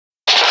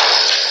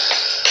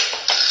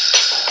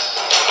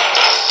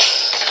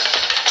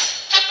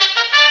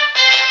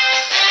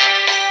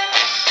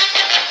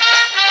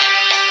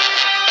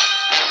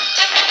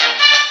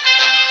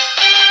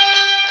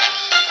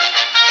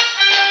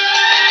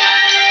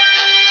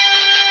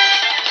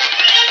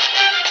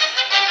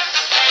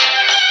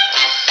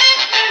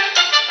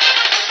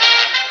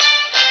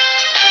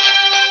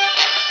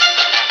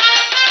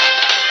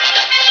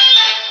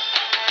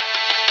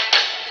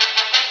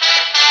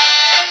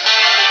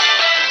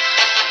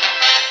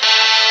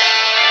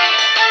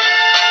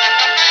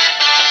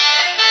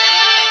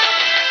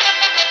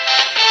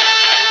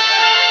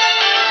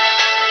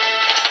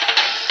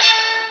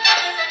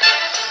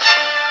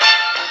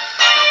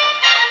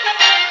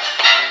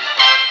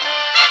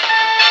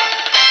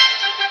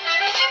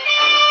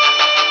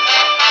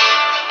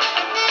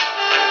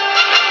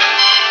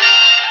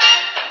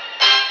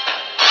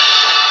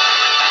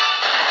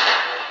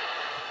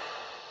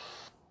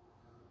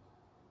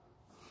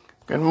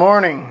Good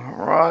morning,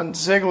 Ron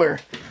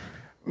Ziegler,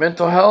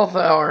 Mental Health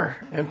Hour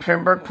in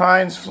Pembroke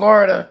Pines,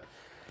 Florida.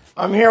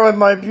 I'm here with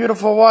my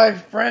beautiful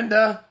wife,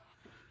 Brenda.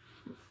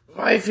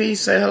 Wifey,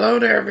 say hello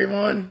to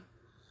everyone.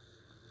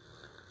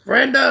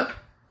 Brenda,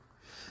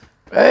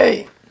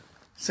 hey,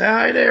 say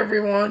hi to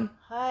everyone.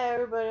 Hi,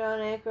 everybody on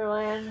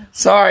Anchorland.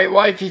 Sorry,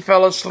 wifey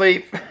fell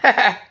asleep.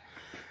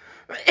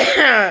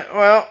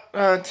 Well,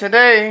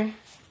 today,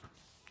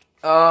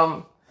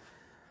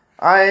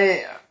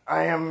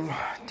 I am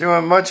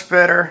doing much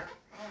better.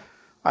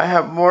 I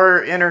have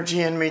more energy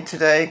in me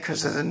today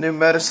because of the new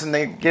medicine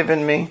they've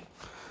given me.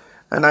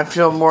 And I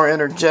feel more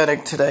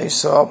energetic today,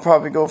 so I'll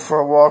probably go for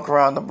a walk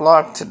around the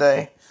block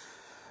today.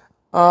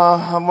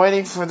 I'm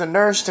waiting for the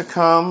nurse to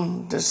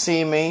come to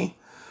see me,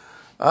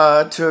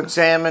 to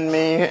examine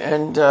me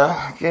and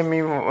give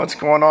me what's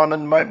going on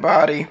in my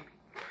body.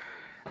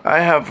 I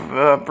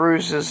have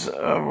bruises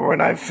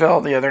when I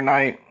fell the other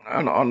night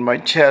on my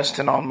chest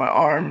and on my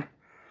arm.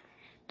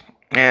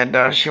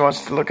 And she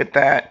wants to look at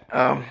that.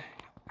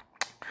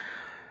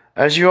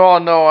 As you all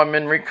know, I'm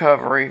in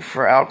recovery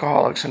for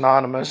Alcoholics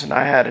Anonymous, and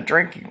I had a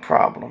drinking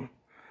problem.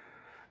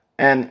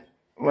 And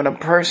when a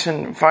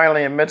person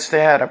finally admits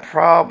they had a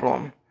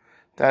problem,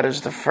 that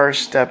is the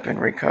first step in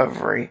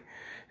recovery,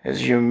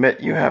 is you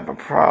admit you have a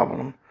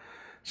problem.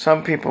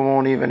 Some people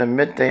won't even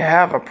admit they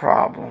have a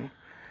problem,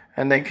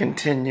 and they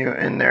continue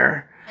in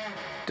their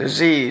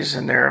disease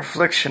and their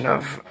affliction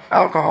of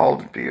alcohol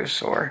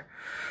abuse or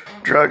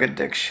drug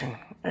addiction.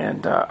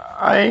 And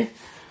I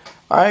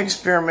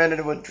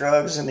experimented with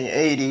drugs in the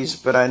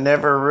 80s, but I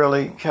never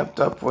really kept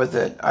up with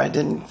it. I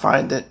didn't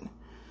find it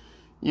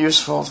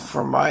useful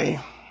for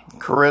my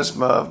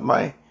charisma of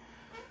my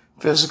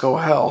physical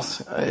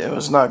health. It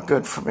was not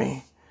good for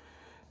me.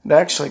 It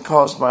actually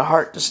caused my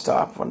heart to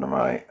stop and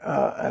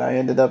I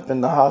ended up in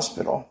the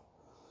hospital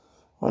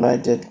when I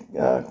did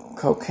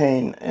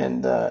cocaine,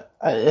 and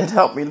it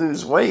helped me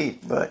lose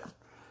weight, but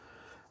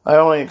I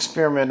only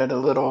experimented a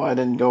little. I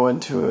didn't go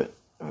into it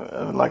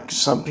like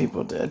some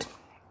people did.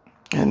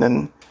 And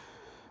then,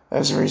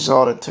 as a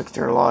result, it took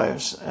their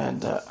lives,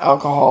 and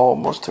alcohol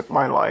almost took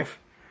my life.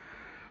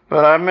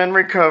 But I'm in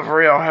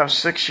recovery. I'll have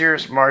 6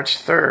 years March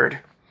 3rd.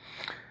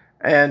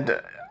 And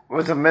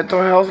with a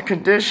mental health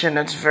condition,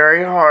 it's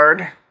very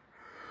hard.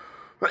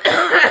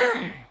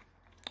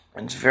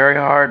 It's very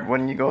hard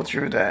when you go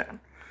through that,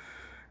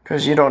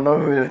 because you don't know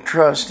who to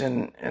trust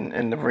in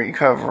the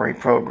recovery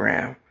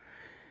program.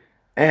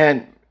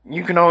 And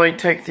you can only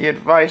take the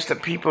advice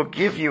that people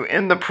give you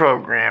in the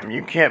program.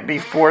 You can't be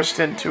forced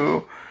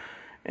into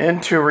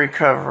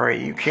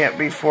recovery. You can't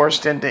be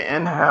forced into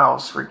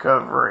in-house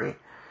recovery.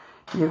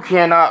 You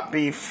cannot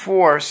be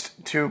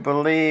forced to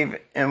believe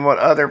in what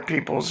other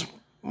people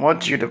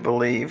want you to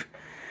believe.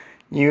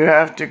 You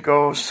have to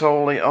go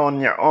solely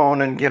on your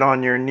own and get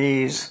on your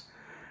knees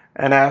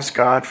and ask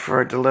God for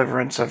a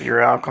deliverance of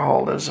your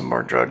alcoholism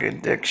or drug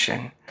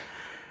addiction.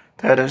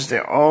 That is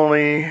the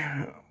only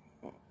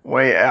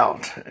way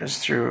out, is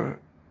through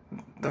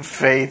the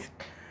faith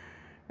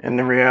in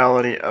the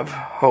reality of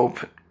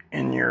hope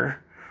in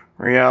your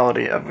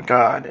reality of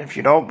God. If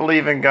you don't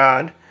believe in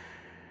God,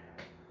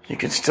 you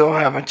can still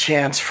have a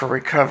chance for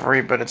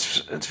recovery, but it's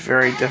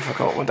very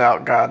difficult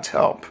without God's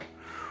help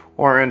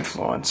or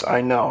influence. I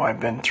know, I've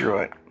been through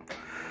it.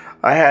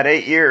 I had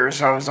 8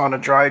 years. I was on a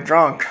dry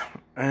drunk,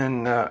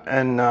 and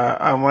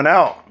I went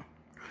out.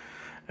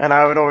 And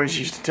I would always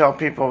used to tell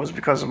people it was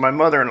because of my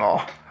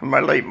mother-in-law,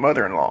 my late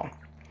mother-in-law.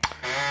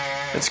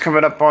 It's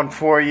coming up on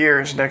 4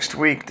 years next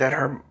week that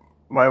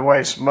my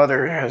wife's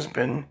mother has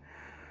been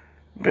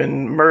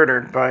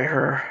murdered by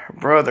her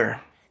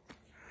brother.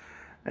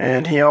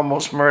 And he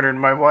almost murdered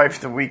my wife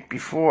the week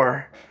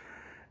before.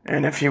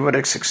 And if he would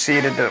have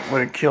succeeded, it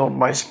would have killed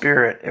my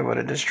spirit. It would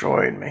have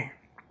destroyed me.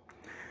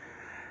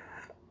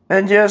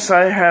 And yes,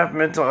 I have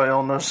mental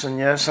illness, and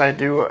yes, I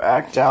do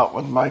act out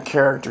with my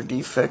character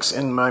defects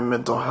in my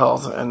mental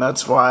health, and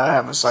that's why I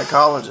have a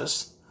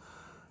psychologist.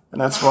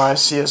 And that's why I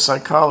see a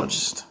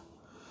psychologist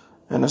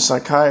and a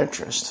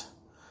psychiatrist.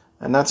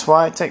 And that's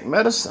why I take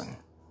medicine,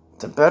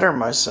 to better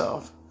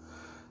myself,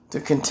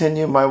 to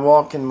continue my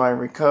walk in my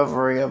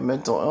recovery of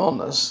mental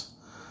illness.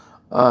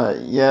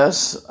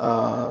 Yes,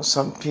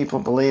 some people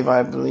believe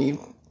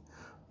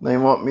they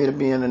want me to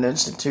be in an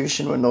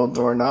institution with no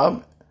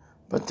doorknob,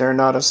 but they're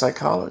not a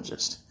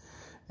psychologist.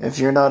 If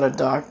you're not a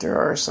doctor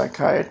or a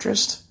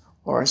psychiatrist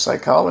or a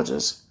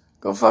psychologist,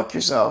 go fuck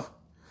yourself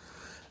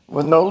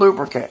with no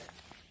lubricant.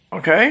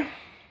 Okay?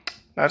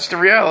 That's the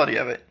reality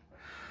of it.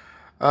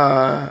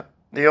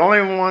 The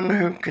only one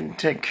who can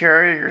take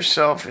care of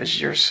yourself is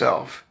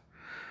yourself.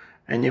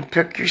 And you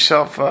pick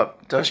yourself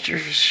up, dust your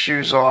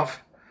shoes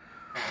off,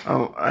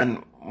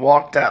 and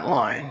walk that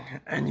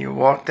line. And you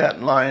walk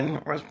that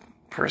line with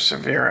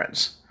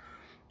perseverance.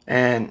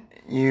 And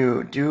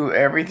you do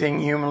everything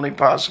humanly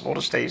possible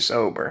to stay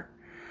sober.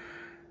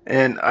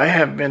 And I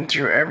have been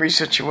through every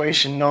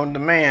situation known to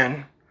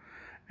man,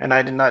 and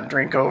I did not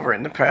drink over it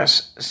in the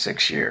past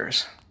 6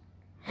 years.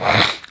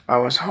 I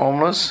was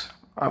homeless.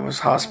 I was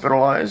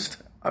hospitalized.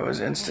 I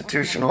was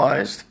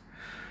institutionalized.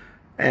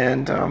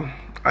 and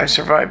I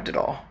survived it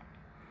all.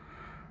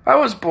 I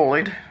was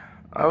bullied.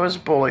 I was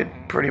bullied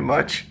pretty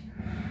much.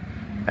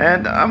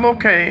 And I'm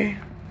okay.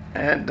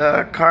 And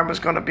karma's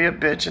going to be a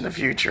bitch in the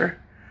future.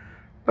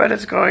 But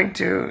it's going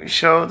to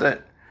show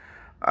that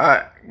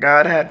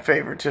God had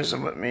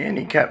favoritism with me and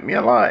he kept me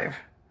alive.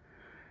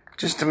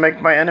 Just to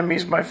make my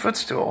enemies my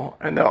footstool.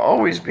 And they'll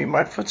always be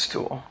my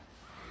footstool.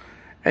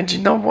 And you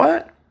know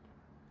what?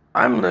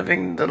 I'm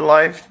living the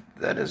life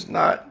that is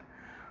not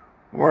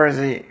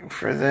worthy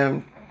for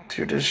them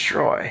to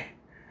destroy.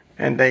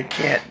 And they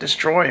can't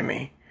destroy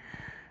me.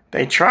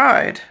 They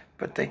tried,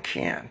 but they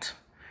can't.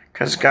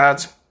 Because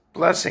God's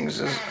blessings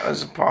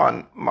is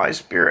upon my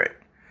spirit.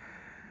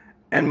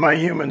 And my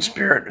human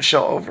spirit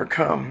shall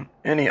overcome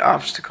any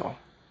obstacle.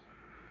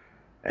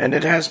 And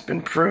it has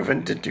been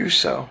proven to do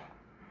so.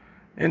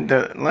 In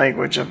the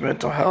language of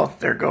mental health,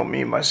 there go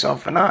me,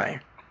 myself, and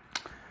I.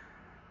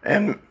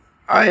 And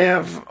I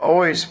have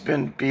always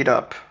been beat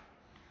up,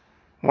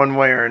 one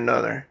way or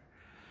another.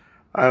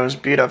 I was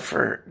beat up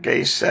for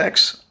gay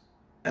sex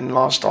and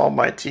lost all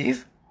my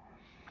teeth.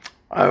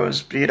 I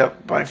was beat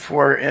up by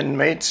 4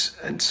 inmates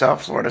in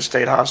South Florida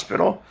State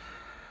Hospital.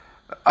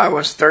 I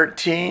was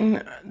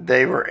 13.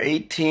 They were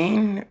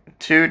 18.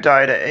 2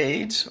 died of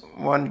AIDS.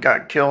 1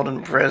 got killed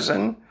in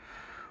prison.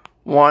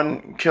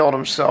 1 killed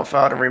himself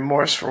out of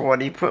remorse for what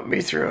he put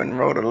me through and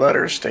wrote a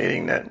letter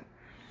stating that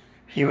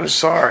he was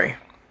sorry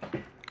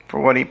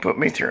for what he put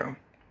me through.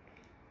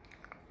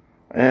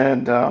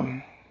 And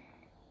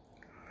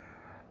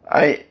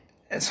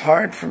it's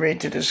hard for me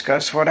to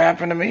discuss what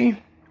happened to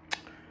me.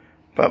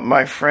 But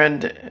my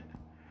friend,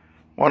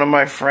 one of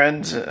my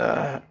friends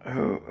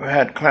who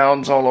had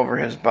clowns all over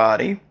his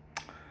body,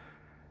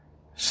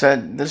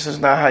 said this is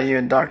not how you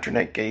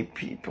indoctrinate gay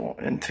people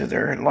into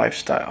their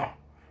lifestyle,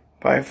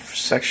 by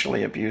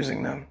sexually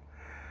abusing them.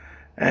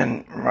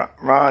 And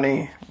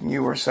Ronnie,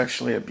 you were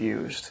sexually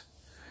abused.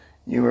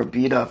 You were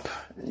beat up.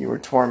 You were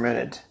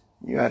tormented.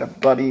 You had a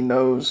bloody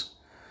nose.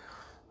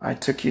 I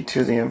took you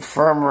to the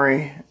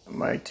infirmary.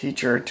 My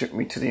teacher took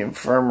me to the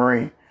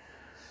infirmary.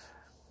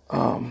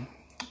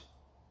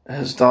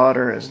 His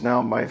daughter is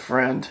now my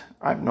friend.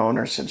 I've known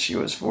her since she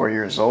was 4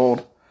 years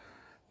old.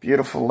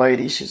 Beautiful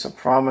lady. She's a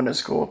prominent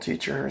school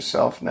teacher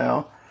herself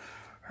now.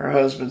 Her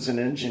husband's an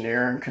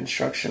engineer and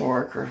construction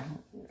worker.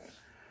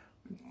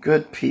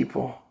 Good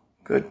people.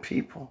 Good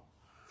people.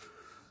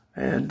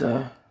 And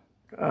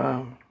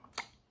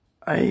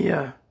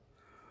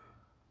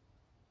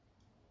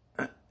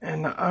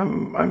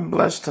I'm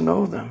blessed to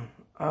know them.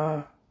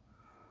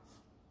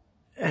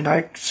 And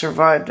I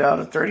survived out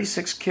of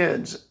 36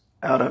 kids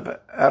out of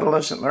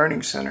Adolescent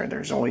Learning Center.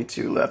 There's only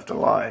 2 left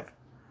alive.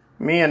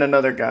 Me and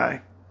another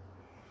guy.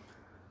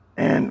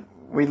 And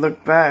we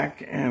look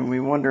back and we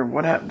wonder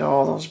what happened to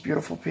all those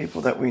beautiful people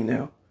that we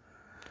knew.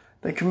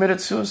 They committed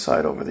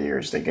suicide over the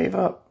years. They gave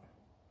up.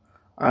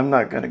 I'm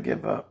not going to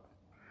give up.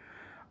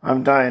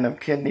 I'm dying of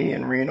kidney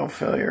and renal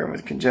failure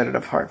with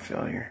congenital heart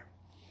failure.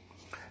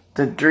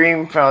 The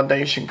Dream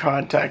Foundation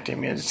contacted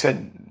me and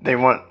said they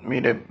want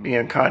me to be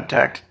in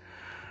contact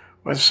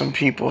with some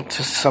people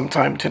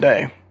sometime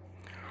today.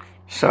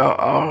 So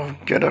I'll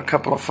get a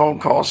couple of phone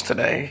calls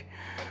today.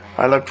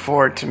 I look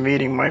forward to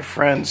meeting my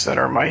friends that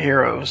are my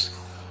heroes.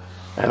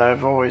 And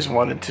I've always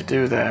wanted to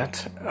do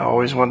that. I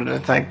always wanted to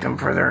thank them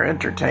for their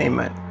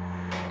entertainment.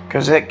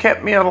 Because it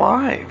kept me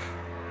alive.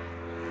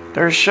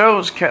 Their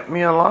shows kept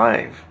me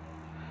alive.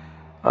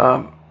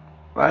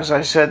 As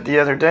I said the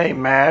other day,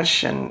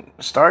 MASH and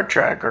Star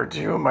Trek are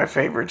 2 of my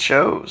favorite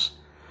shows.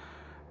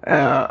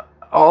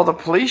 All the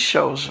police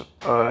shows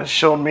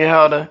showed me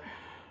how to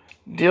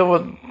deal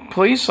with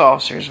police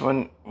officers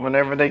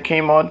whenever they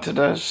came onto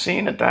the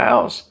scene at the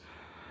house.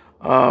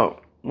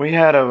 We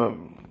had a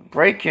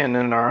break-in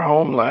in our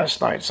home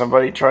last night.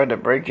 Somebody tried to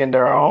break into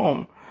our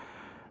home.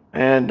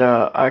 And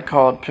I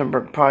called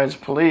Pembroke Pines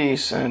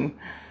Police, and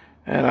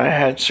I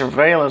had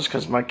surveillance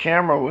because my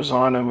camera was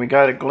on, and we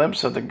got a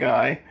glimpse of the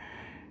guy.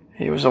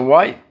 He was a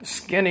white,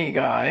 skinny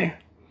guy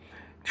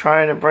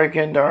trying to break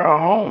into our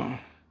home.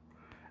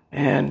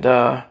 And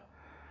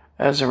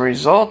as a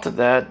result of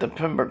that, the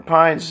Pembroke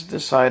Pines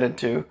decided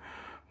to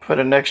put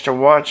an extra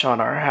watch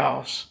on our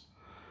house.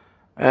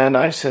 And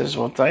I says,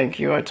 well, thank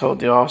you. I told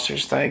the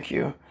officers, thank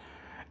you.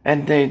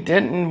 And they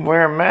didn't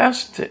wear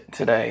masks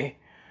today.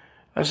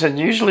 I said,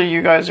 usually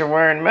you guys are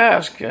wearing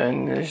masks.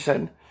 And they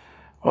said,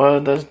 well,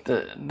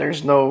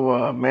 there's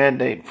no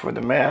mandate for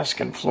the mask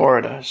in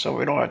Florida, so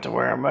we don't have to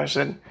wear them. I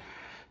said,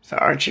 so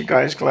aren't you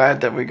guys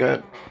glad that we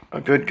got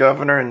a good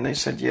governor? And they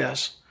said,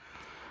 yes.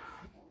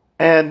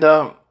 And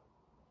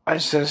I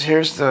says,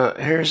 here's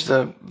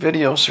the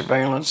video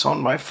surveillance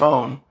on my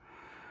phone.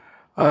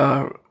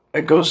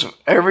 It goes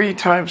every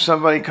time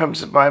somebody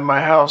comes by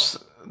my house,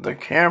 the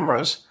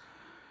cameras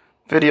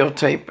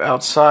videotape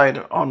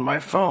outside on my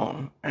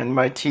phone and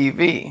my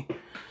TV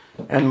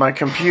and my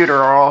computer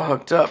are all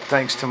hooked up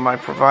thanks to my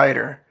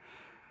provider.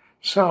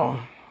 So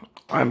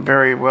I'm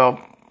very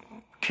well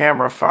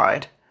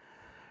camera-fied.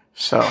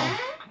 So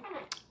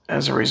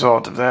as a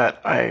result of that,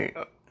 I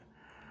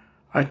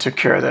I took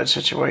care of that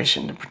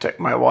situation to protect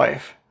my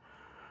wife.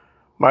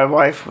 My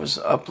wife was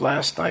up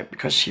last night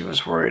because she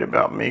was worried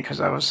about me because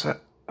I was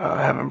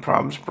having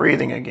problems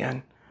breathing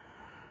again.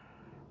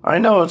 I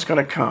know it's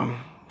going to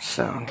come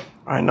soon.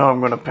 I know I'm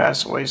going to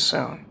pass away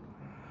soon.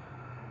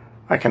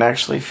 I can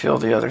actually feel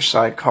the other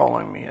side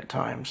calling me at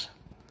times.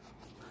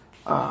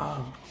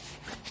 But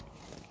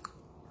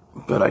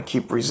I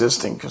keep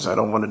resisting because I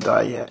don't want to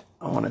die yet.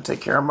 I want to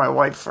take care of my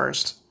wife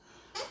first.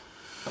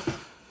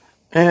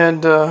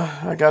 And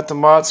I got the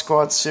Mod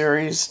Squad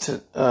series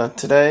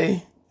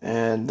today.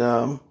 And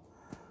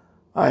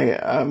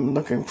I'm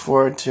looking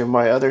forward to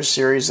my other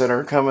series that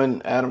are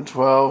coming. Adam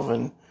 12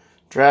 and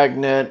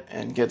Dragnet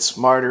and Get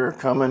Smarter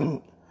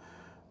coming.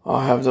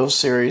 I'll have those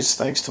series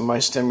thanks to my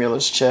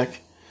stimulus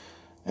check.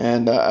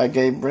 And I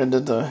gave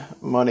Brenda the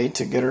money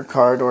to get her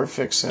car door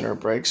fixed and her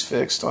brakes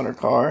fixed on her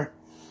car.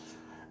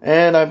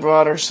 And I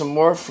brought her some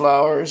more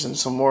flowers and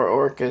some more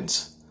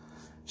orchids.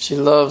 She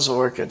loves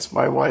orchids.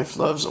 My wife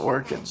loves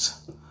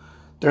orchids.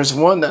 There's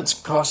one that's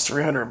cost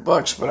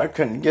 $300, but I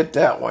couldn't get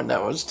that one.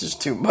 That was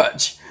just too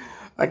much.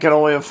 I can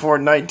only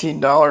afford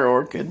 $19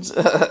 orchids.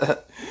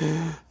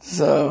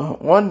 So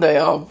one day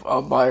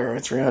I'll buy her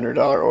a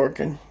 $300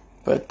 orchid.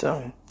 But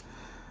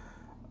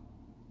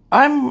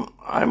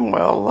I'm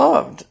well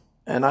loved,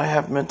 and I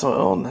have mental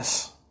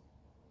illness.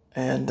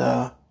 And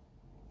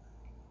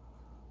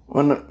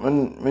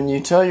when you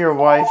tell your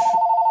wife,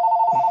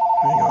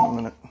 hang on a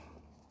minute,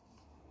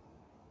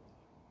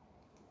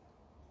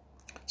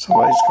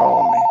 somebody's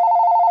calling me.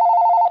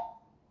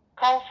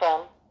 Call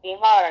from B.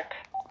 Mark.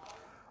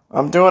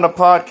 I'm doing a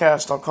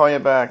podcast. I'll call you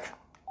back.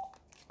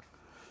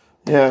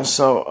 Yeah,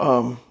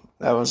 so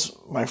that was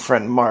my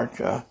friend Mark.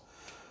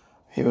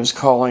 He was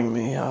calling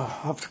me. I'll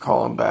have to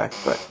call him back,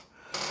 but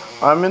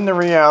I'm in the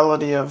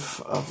reality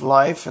of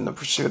life and the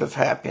pursuit of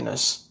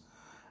happiness.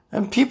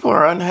 And people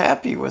are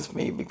unhappy with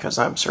me because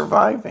I'm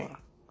surviving.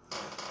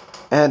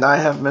 And I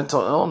have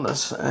mental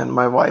illness, and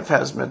my wife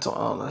has mental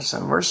illness,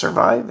 and we're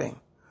surviving.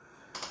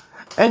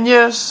 And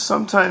yes,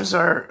 sometimes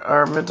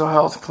our mental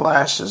health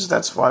clashes.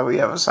 That's why we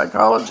have a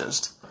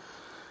psychologist.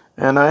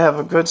 And I have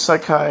a good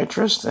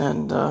psychiatrist,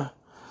 and I'm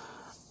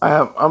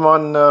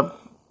on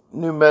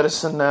new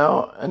medicine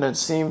now, and it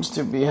seems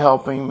to be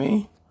helping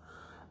me.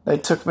 They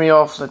took me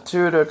off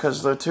Latuda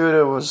because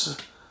Latuda was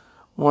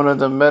one of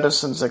the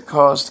medicines that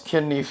caused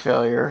kidney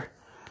failure,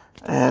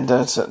 and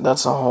that's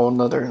a whole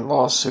nother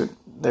lawsuit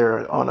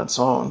there on its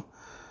own.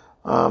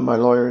 My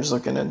lawyer is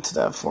looking into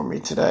that for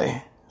me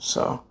today.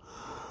 So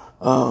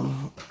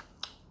I'm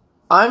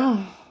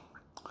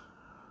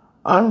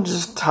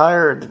just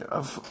tired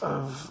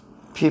of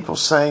people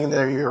saying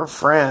they're your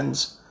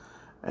friends,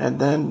 and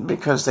then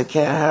because they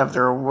can't have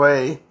their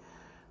way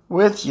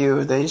with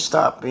you, they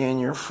stop being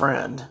your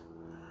friend.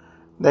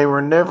 They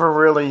were never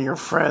really your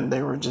friend.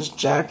 They were just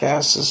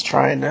jackasses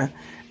trying to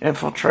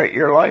infiltrate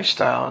your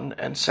lifestyle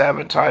and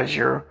sabotage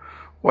your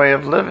way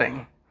of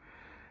living.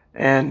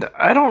 And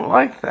I don't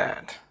like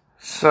that.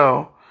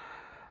 So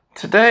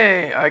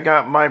today I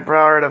got my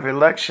Broward of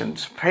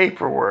Elections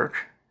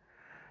paperwork,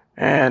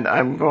 and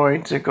I'm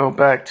going to go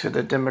back to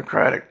the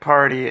Democratic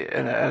Party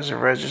and as a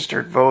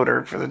registered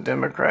voter for the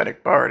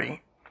Democratic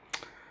Party.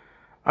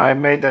 I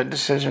made that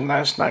decision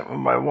last night with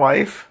my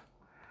wife.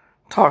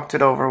 Talked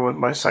it over with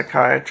my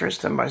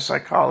psychiatrist and my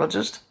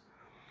psychologist,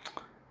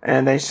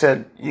 and they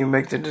said, you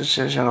make the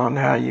decision on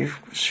how you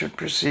should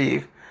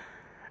proceed.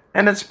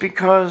 And it's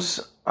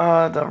because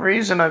the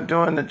reason I'm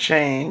doing the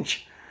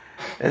change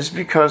is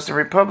because the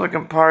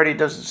Republican Party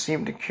doesn't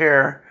seem to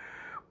care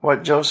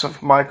what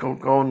Joseph Michael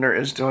Goldner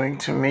is doing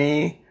to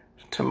me,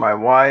 to my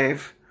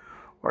wife,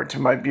 or to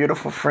my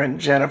beautiful friend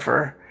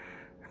Jennifer,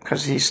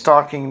 because he's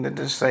stalking the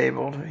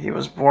disabled. He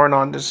was born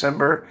on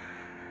December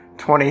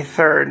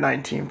 23rd,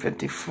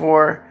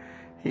 1954.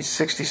 He's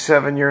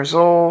 67 years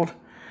old,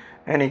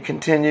 and he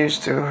continues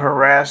to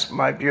harass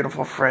my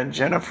beautiful friend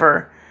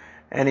Jennifer,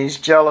 and he's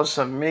jealous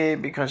of me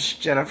because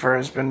Jennifer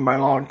has been my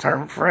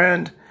long-term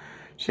friend.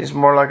 She's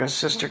more like a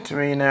sister to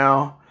me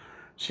now.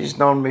 She's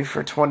known me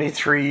for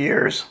 23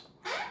 years,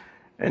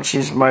 and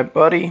she's my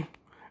buddy,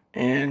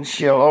 and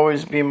she'll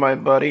always be my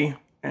buddy,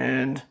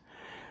 and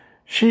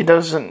she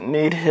doesn't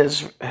need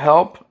his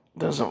help,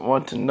 doesn't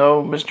want to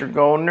know Mr.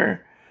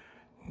 Goldner,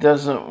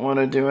 doesn't want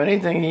to do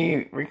anything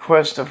he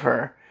requests of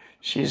her.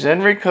 She's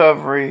in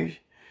recovery.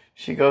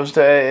 She goes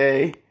to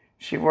AA.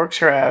 She works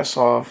her ass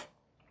off.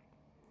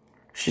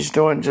 She's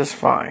doing just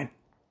fine.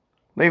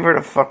 Leave her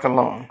the fuck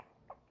alone.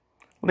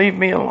 Leave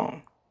me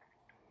alone.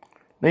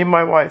 Leave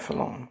my wife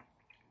alone.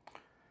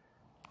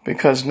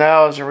 Because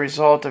now, as a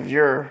result of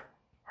your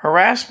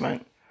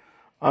harassment,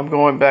 I'm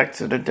going back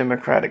to the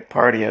Democratic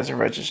Party as a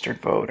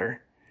registered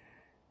voter.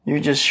 You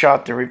just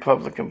shot the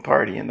Republican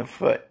Party in the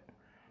foot,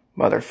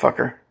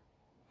 motherfucker.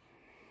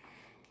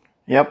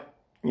 Yep,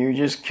 you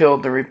just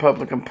killed the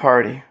Republican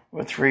Party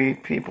with 3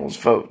 people's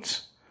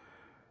votes.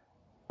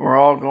 We're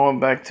all going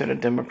back to the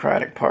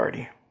Democratic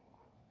Party.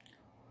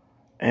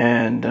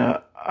 And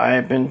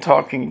I've been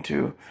talking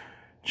to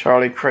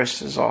Charlie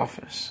Crist's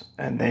office,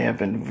 and they have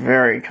been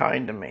very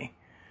kind to me.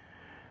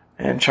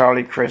 And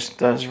Charlie Crist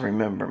does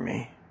remember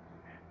me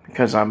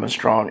because I'm a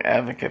strong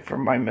advocate for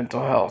my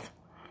mental health.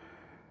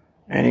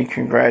 And he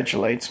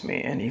congratulates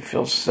me, and he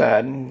feels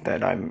saddened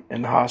that I'm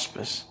in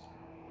hospice.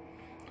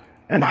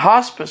 And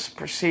hospice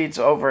proceeds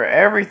over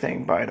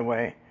everything, by the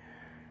way.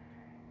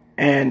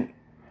 And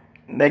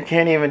they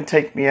can't even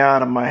take me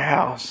out of my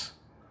house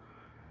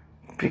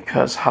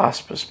because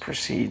hospice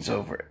proceeds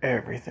over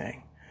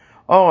everything.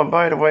 Oh, and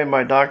by the way,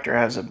 my doctor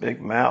has a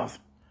big mouth.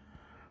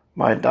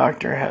 My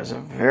doctor has a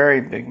very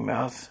big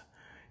mouth.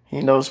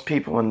 He knows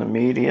people in the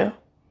media.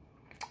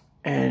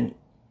 And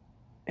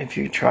if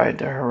you tried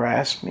to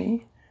harass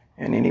me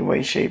in any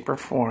way, shape, or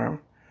form,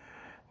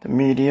 the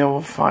media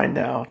will find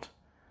out.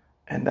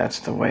 And that's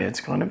the way it's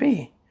going to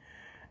be.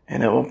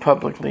 And it will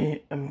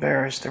publicly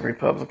embarrass the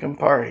Republican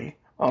Party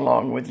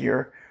along with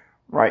your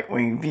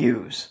right-wing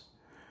views.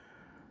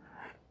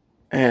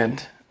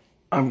 And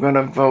I'm going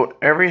to vote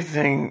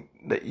everything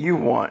that you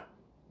want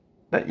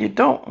that you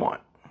don't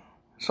want.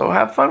 So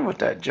have fun with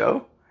that,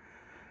 Joe.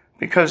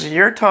 Because of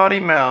your tawny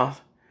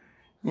mouth,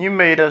 you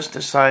made us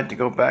decide to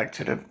go back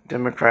to the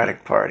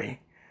Democratic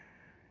Party.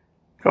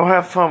 Go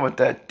have fun with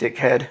that,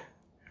 dickhead.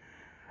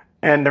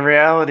 And the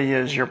reality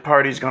is your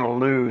party's going to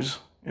lose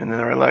in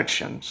their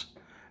elections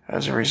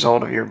as a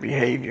result of your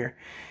behavior.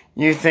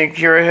 You think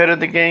you're ahead of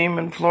the game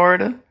in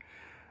Florida?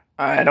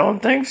 I don't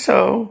think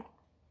so.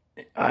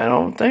 I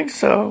don't think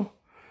so.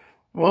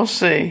 We'll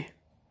see.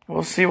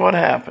 We'll see what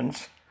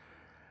happens.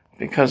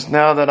 Because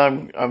now that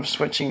I'm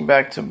switching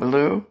back to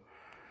blue,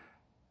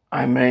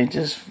 I may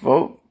just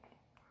vote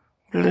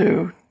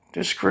blue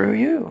to screw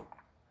you.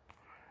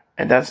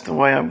 And that's the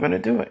way I'm going to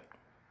do it.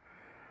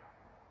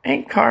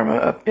 Ain't karma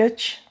a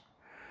bitch?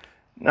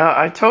 Now,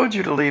 I told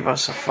you to leave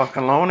us the fuck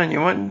alone, and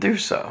you wouldn't do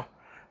so.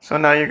 So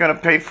now you're going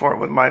to pay for it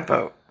with my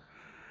vote.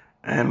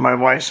 And my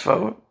wife's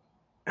vote.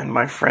 And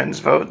my friend's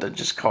vote that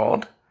just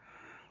called.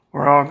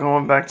 We're all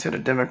going back to the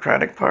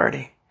Democratic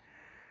Party.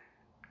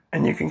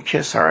 And you can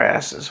kiss our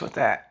asses with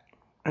that.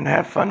 And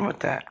have fun with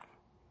that.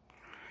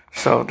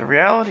 So the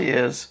reality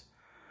is,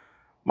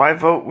 my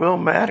vote will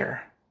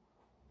matter.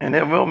 And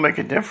it will make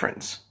a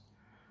difference.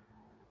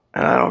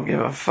 And I don't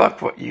give a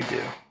fuck what you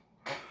do.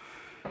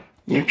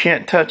 You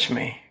can't touch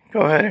me.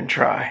 Go ahead and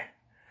try.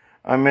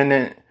 I'm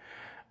in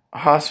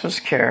hospice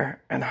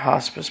care, and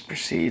hospice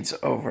proceeds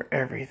over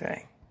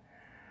everything.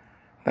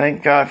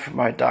 Thank God for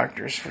my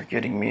doctors for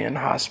getting me in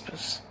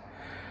hospice.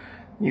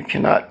 You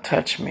cannot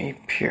touch me,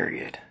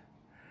 period.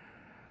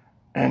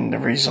 And the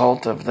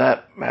result of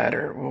that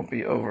matter will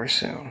be over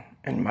soon,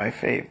 in my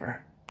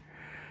favor.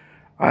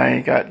 I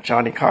got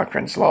Johnny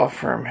Cochran's law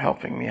firm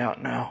helping me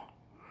out now.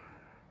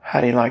 How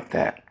do you like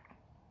that?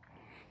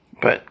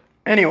 But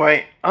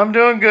anyway, I'm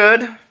doing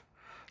good.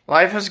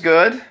 Life is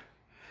good.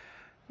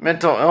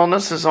 Mental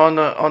illness is on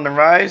the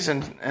rise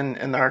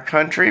in our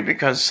country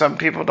because some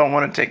people don't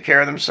want to take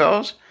care of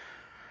themselves.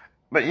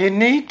 But you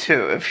need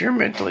to. If you're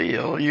mentally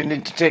ill, you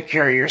need to take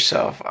care of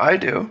yourself. I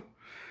do.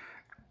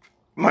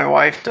 My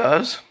wife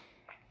does.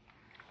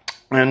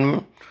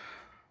 And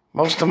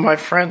most of my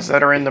friends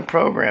that are in the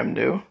program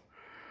do.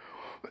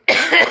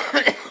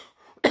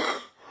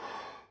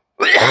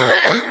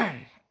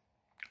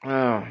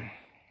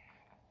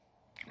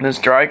 This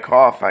dry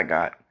cough I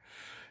got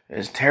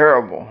is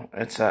terrible.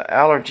 It's an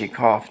allergy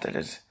cough that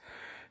is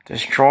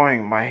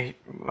destroying my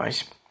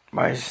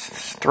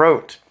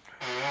throat.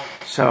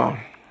 So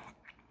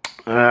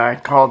I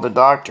called the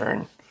doctor,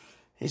 and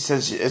he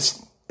says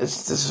it's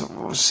this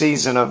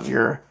season of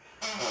your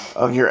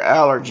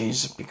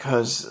allergies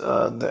because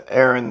the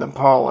air and the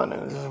pollen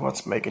is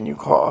what's making you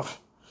cough.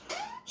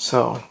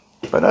 So,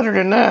 but other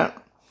than that,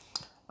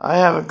 I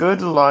have a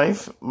good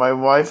life. My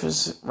wife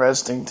is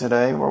resting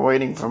today. We're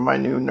waiting for my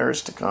new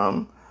nurse to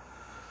come.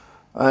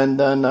 And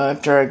then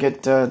after I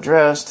get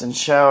dressed and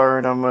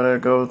showered, I'm going to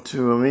go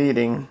to a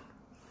meeting.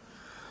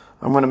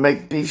 I'm going to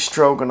make beef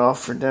stroganoff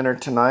for dinner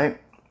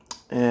tonight.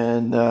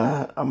 And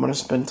I'm going to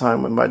spend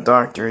time with my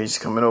doctor. He's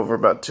coming over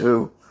about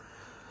 2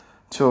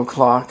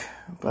 o'clock.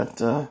 But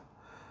the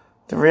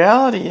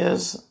reality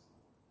is,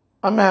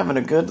 I'm having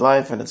a good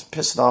life, and it's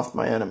pissed off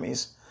my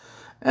enemies.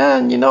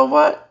 And you know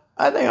what?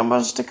 I think I'm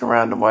going to stick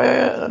around a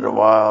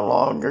while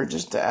longer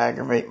just to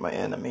aggravate my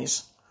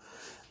enemies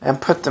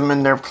and put them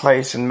in their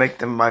place and make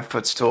them my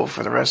footstool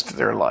for the rest of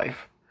their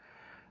life.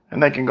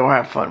 And they can go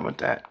have fun with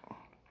that.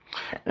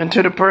 And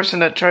to the person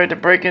that tried to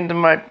break into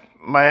my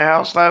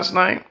house last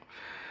night,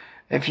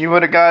 if you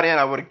would have got in,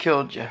 I would have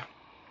killed you.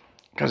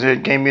 Because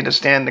it gave me the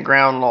stand the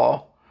ground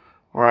law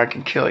where I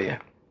can kill you.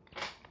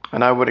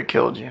 And I would have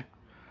killed you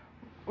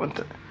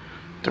with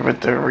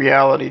the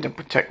reality to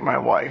protect my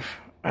wife.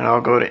 And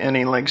I'll go to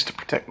any lengths to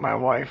protect my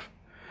wife.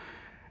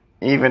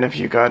 Even if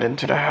you got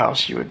into the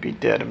house, you would be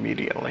dead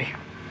immediately.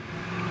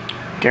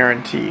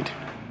 Guaranteed.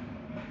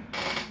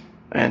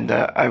 And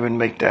I would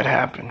make that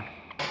happen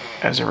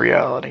as a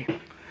reality.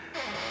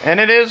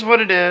 And it is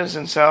what it is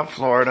in South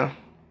Florida.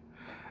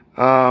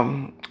 As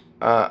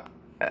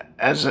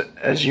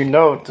you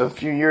note, a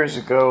few years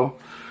ago,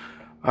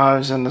 I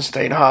was in the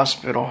state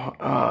hospital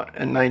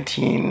in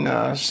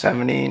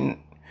 1979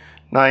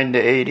 9 to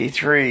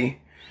 83,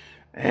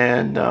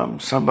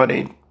 and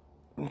somebody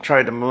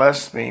tried to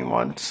molest me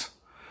once,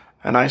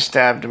 and I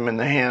stabbed him in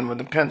the hand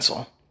with a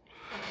pencil.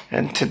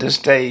 And to this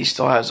day, he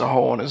still has a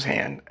hole in his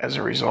hand as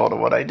a result of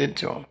what I did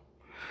to him.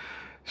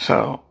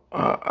 So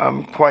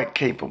I'm quite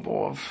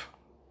capable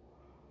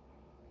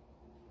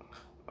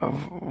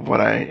of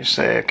what I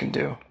say I can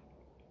do.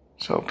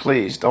 So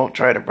please don't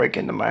try to break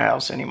into my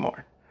house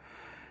anymore.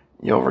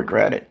 You'll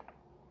regret it.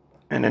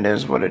 And it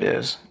is what it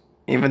is.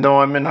 Even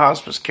though I'm in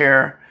hospice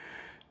care,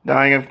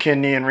 dying of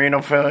kidney and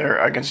renal failure,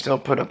 I can still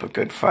put up a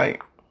good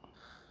fight.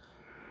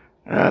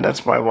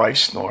 That's my wife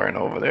snoring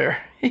over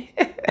there.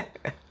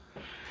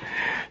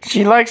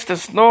 She likes to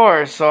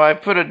snore, so I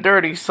put a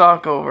dirty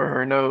sock over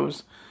her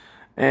nose.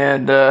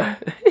 And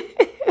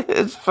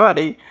it's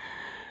funny.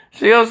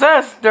 She goes,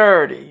 "That's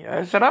dirty."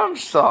 I said, "I'm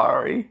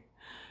sorry."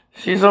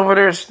 She's over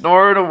there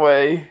snoring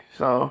away.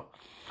 So,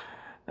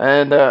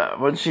 and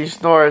when she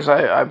snores,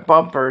 I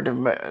bump her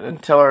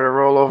and tell her to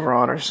roll over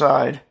on her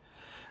side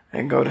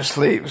and go to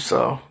sleep.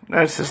 So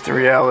that's just the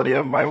reality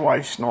of my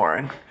wife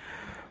snoring.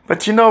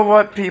 But you know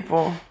what,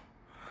 people?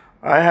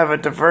 I have a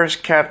diverse,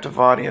 captive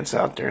audience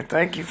out there.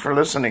 Thank you for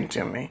listening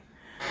to me.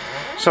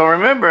 So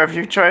remember, if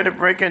you try to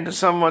break into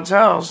someone's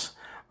house,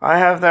 I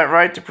have that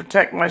right to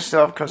protect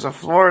myself because of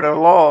Florida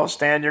law,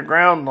 stand your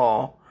ground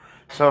law.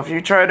 So if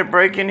you try to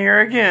break in here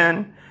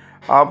again,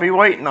 I'll be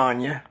waiting on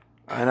you.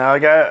 And I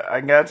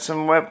got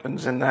some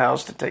weapons in the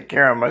house to take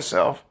care of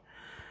myself.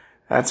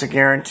 That's a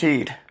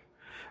guaranteed.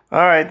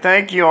 All right,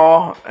 thank you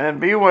all, and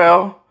be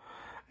well.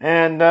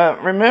 And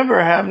remember,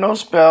 have no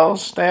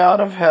spells. Stay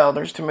out of hell.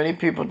 There's too many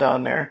people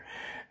down there.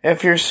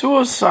 If you're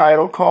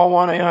suicidal, call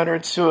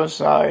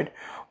 1-800-SUICIDE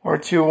or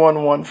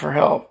 211 for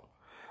help.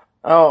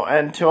 Oh,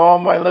 and to all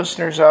my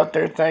listeners out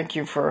there, thank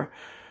you for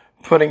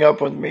putting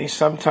up with me.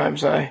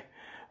 Sometimes I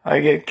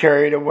get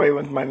carried away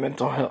with my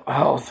mental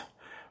health,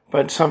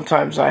 but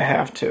sometimes I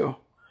have to,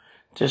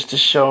 just to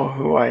show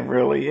who I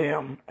really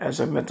am as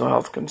a mental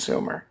health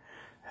consumer.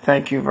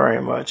 Thank you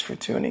very much for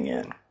tuning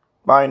in.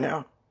 Bye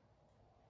now.